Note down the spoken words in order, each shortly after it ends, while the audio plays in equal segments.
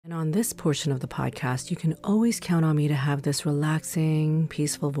And on this portion of the podcast, you can always count on me to have this relaxing,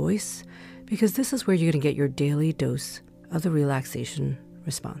 peaceful voice, because this is where you're going to get your daily dose of the relaxation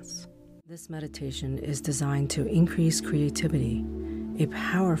response. This meditation is designed to increase creativity, a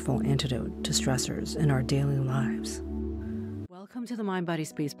powerful antidote to stressors in our daily lives. Welcome to the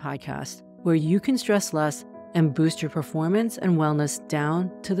MindBodySpace podcast, where you can stress less and boost your performance and wellness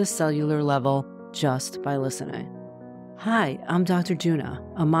down to the cellular level just by listening. Hi, I'm Dr. Juna,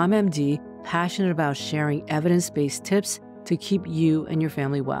 a mom MD passionate about sharing evidence-based tips to keep you and your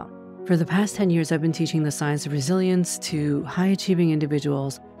family well. For the past 10 years, I've been teaching the science of resilience to high-achieving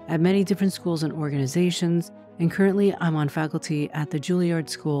individuals at many different schools and organizations, and currently I'm on faculty at the Juilliard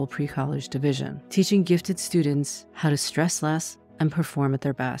School Pre-College Division, teaching gifted students how to stress less and perform at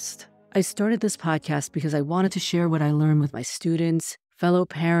their best. I started this podcast because I wanted to share what I learned with my students, fellow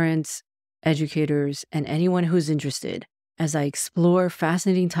parents, educators, and anyone who's interested as I explore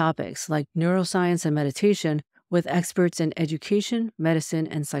fascinating topics like neuroscience and meditation with experts in education, medicine,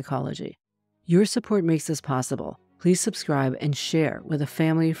 and psychology. Your support makes this possible. Please subscribe and share with a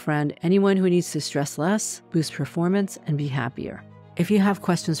family, friend, anyone who needs to stress less, boost performance, and be happier. If you have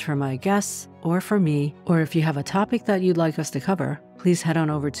questions for my guests or for me, or if you have a topic that you'd like us to cover, please head on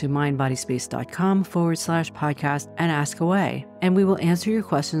over to mindbodyspace.com/podcast and ask away. And we will answer your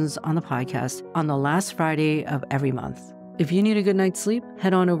questions on the podcast on the last Friday of every month. If you need a good night's sleep,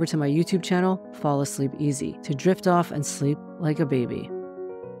 head on over to my YouTube channel, Fall Asleep Easy, to drift off and sleep like a baby.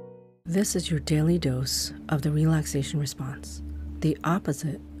 This is your daily dose of the relaxation response, the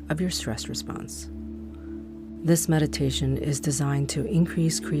opposite of your stress response. This meditation is designed to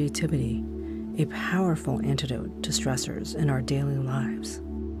increase creativity, a powerful antidote to stressors in our daily lives.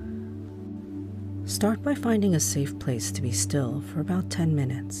 Start by finding a safe place to be still for about 10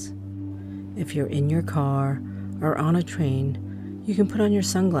 minutes. If you're in your car or on a train, you can put on your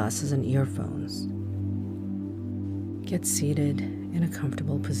sunglasses and earphones. Get seated in a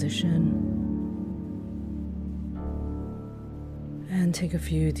comfortable position and take a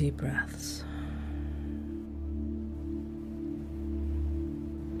few deep breaths.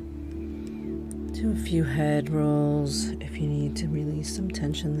 Do a few head rolls if you need to release some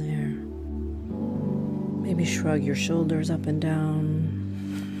tension there. Maybe shrug your shoulders up and down.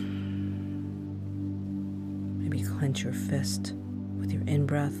 Maybe clench your fist with your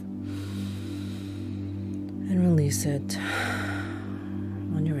in-breath and release it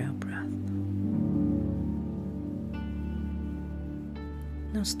on your out-breath.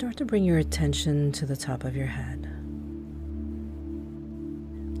 Now start to bring your attention to the top of your head.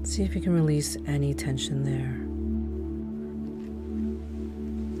 See if you can release any tension there.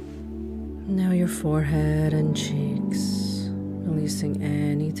 Now your forehead and cheeks, releasing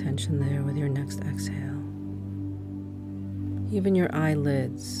any tension there with your next exhale. Even your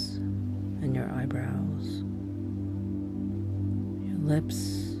eyelids and your eyebrows, your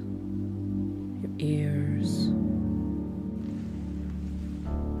lips, your ears.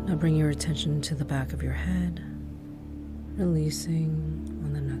 Now bring your attention to the back of your head, releasing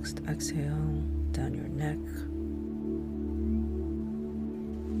on the next exhale down your neck.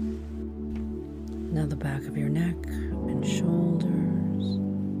 Now the back of your neck and shoulders,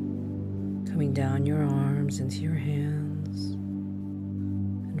 coming down your arms into your hands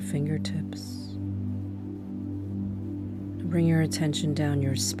and fingertips. Bring your attention down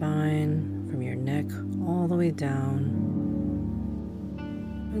your spine, from your neck all the way down,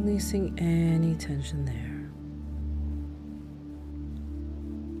 releasing any tension there.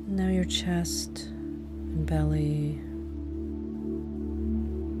 Now your chest and belly,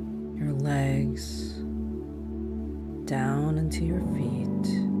 your legs, down into your feet.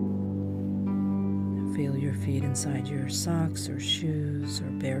 Feel your feet inside your socks or shoes or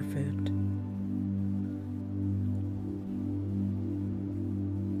barefoot.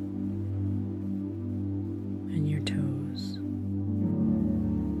 And your toes.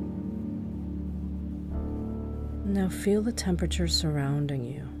 Now feel the temperature surrounding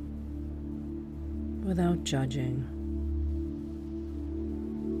you without judging.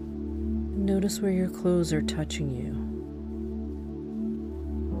 Notice where your clothes are touching you,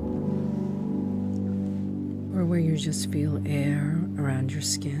 or where you just feel air around your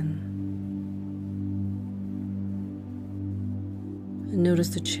skin. And notice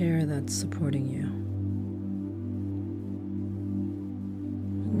the chair that's supporting you.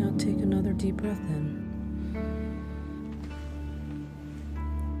 And now take another deep breath in.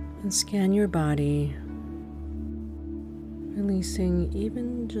 And scan your body, releasing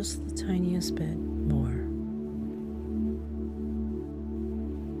even just the tiniest bit more.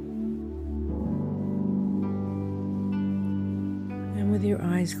 And with your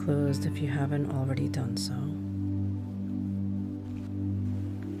eyes eyes closed if you haven't already done so.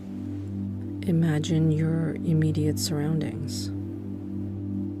 Imagine your immediate surroundings.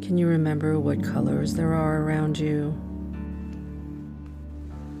 Can you remember what colors there are around you?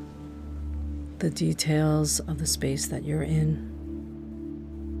 The details of the space that you're in.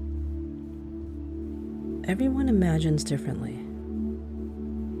 Everyone imagines differently.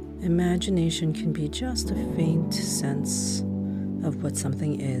 Imagination can be just a faint sense of what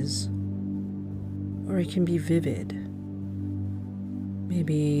something is, or it can be vivid.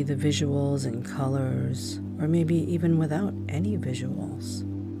 Maybe the visuals and colors, or maybe even without any visuals.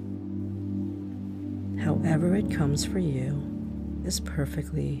 However it comes for you is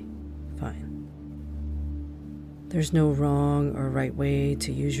perfectly fine. There's no wrong or right way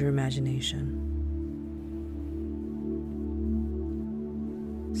to use your imagination.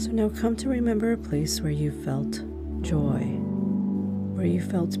 So now come to remember a place where you felt joy, where you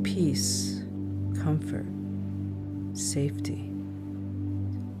felt peace, comfort, safety.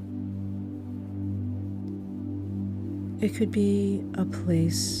 It could be a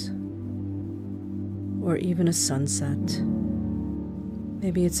place or even a sunset.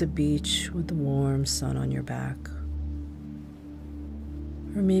 Maybe it's a beach with the warm sun on your back.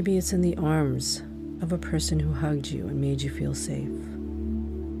 Or maybe it's in the arms of a person who hugged you and made you feel safe.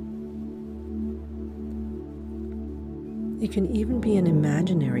 It can even be an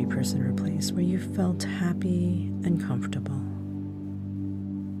imaginary person or place where you felt happy and comfortable.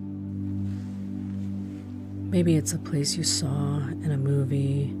 Maybe it's a place you saw in a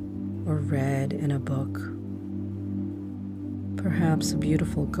movie or read in a book. Perhaps a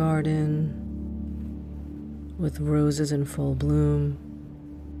beautiful garden with roses in full bloom.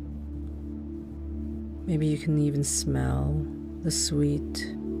 Maybe you can even smell the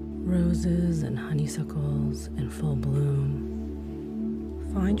sweet roses and honeysuckles in full bloom.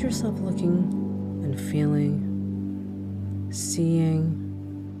 Find yourself looking and feeling, seeing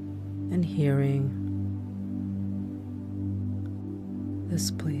and hearing this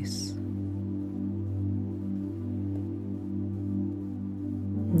place.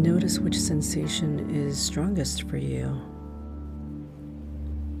 Notice which sensation is strongest for you.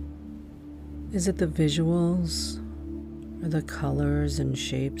 Is it the visuals, or the colors and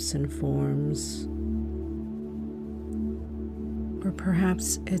shapes and forms? Or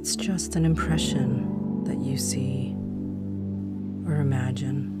perhaps it's just an impression that you see or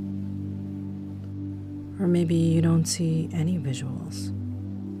imagine. Or maybe you don't see any visuals.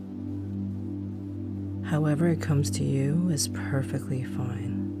 However it comes to you is perfectly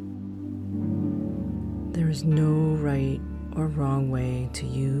fine. There is no right or wrong way to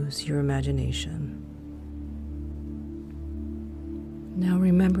use your imagination. Now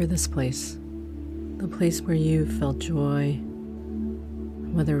remember this place, the place where you felt joy,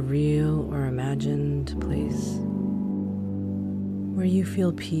 whether real or imagined place, where you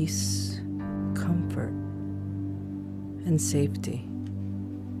feel peace, comfort, and safety.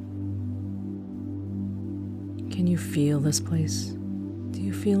 Can you feel this place? Do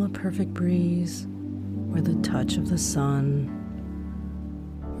you feel a perfect breeze, or the touch of the sun,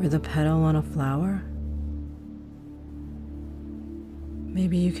 or the petal on a flower?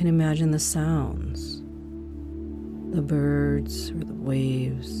 Maybe you can imagine the sounds, the birds or the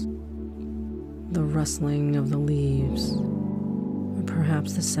waves, the rustling of the leaves, or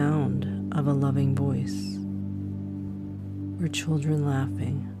perhaps the sound of a loving voice, or children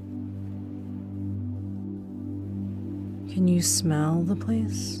laughing. Can you smell the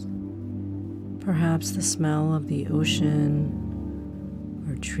place? Perhaps the smell of the ocean,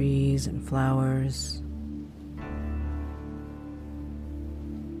 or trees and flowers.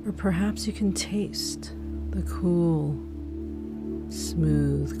 Or perhaps you can taste the cool,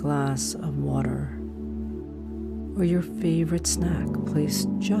 smooth glass of water, or your favorite snack placed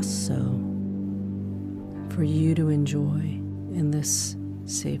just so for you to enjoy in this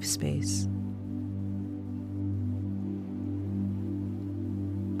safe space.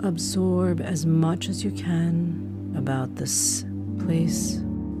 Absorb as much as you can about this place.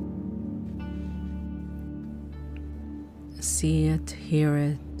 See it, hear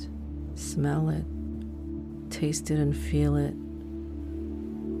it, smell it, taste it and feel it,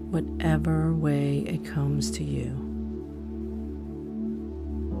 whatever way it comes to you.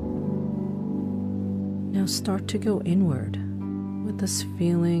 Now start to go inward with this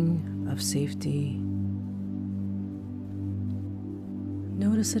feeling of safety.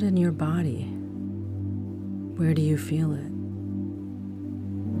 Notice it in your body. Where do you feel it?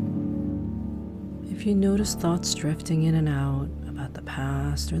 If you notice thoughts drifting in and out about the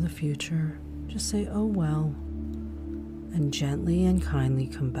past or the future, just say, "Oh well," and gently and kindly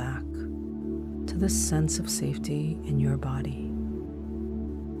come back to the sense of safety in your body.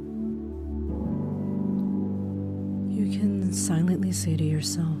 You can silently say to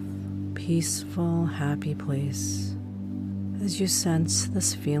yourself, peaceful, happy place, as you sense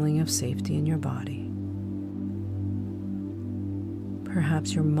this feeling of safety in your body.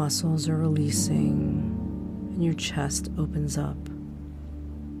 Perhaps your muscles are releasing and your chest opens up.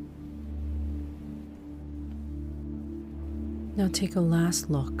 Now take a last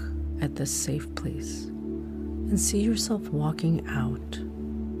look at this safe place and see yourself walking out,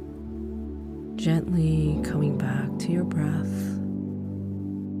 gently coming back to your breath,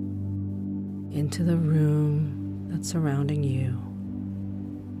 into the room that's surrounding you.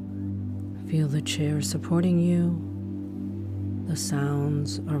 Feel the chair supporting you, the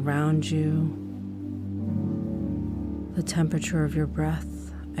sounds around you, the temperature of your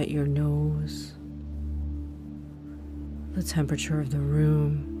breath at your nose, the temperature of the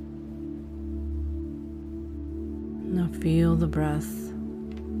room. Now feel the breath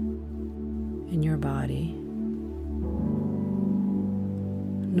in your body.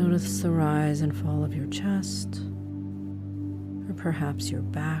 Notice the rise and fall of your chest, or perhaps your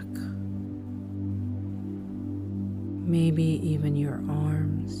back, maybe even your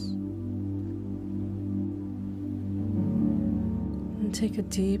arms. And take a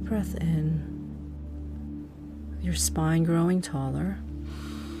deep breath in, your spine growing taller.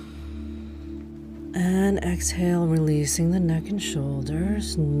 And exhale, releasing the neck and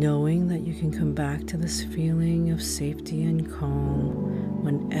shoulders, knowing that you can come back to this feeling of safety and calm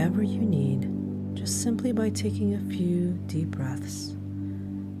whenever you need, just simply by taking a few deep breaths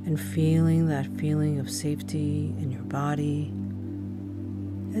and feeling that feeling of safety in your body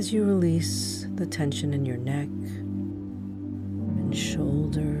as you release the tension in your neck and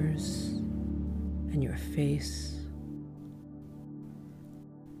shoulders and your face.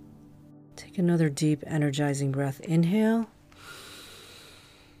 Take another deep, energizing breath. Inhale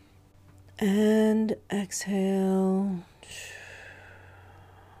and exhale.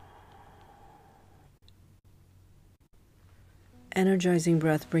 Energizing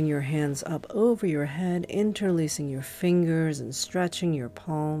breath, bring your hands up over your head, interlacing your fingers and stretching your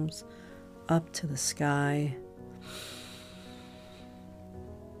palms up to the sky.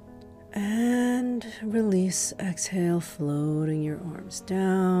 And release, exhale, floating your arms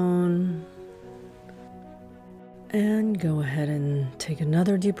down. And go ahead and take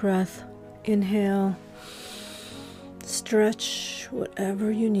another deep breath. Inhale. Stretch whatever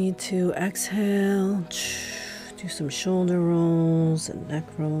you need to. Exhale. Do some shoulder rolls and neck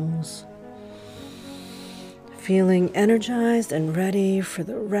rolls. Feeling energized and ready for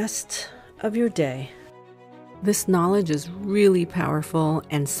the rest of your day. This knowledge is really powerful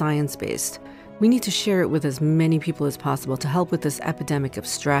and science-based. We need to share it with as many people as possible to help with this epidemic of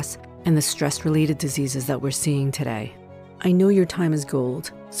stress and the stress-related diseases that we're seeing today. I know your time is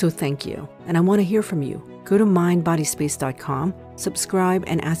gold, so thank you. And I want to hear from you. Go to MindBodySpace.com, subscribe,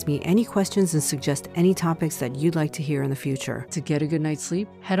 and ask me any questions and suggest any topics that you'd like to hear in the future. To get a good night's sleep,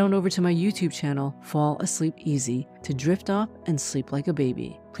 head on over to my YouTube channel, Fall Asleep Easy, to drift off and sleep like a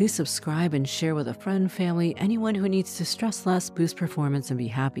baby. Please subscribe and share with a friend, family, anyone who needs to stress less, boost performance, and be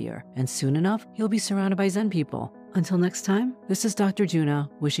happier. And soon enough, you'll be surrounded by Zen people. Until next time, this is Dr. Juna,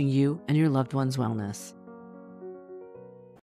 wishing you and your loved ones wellness.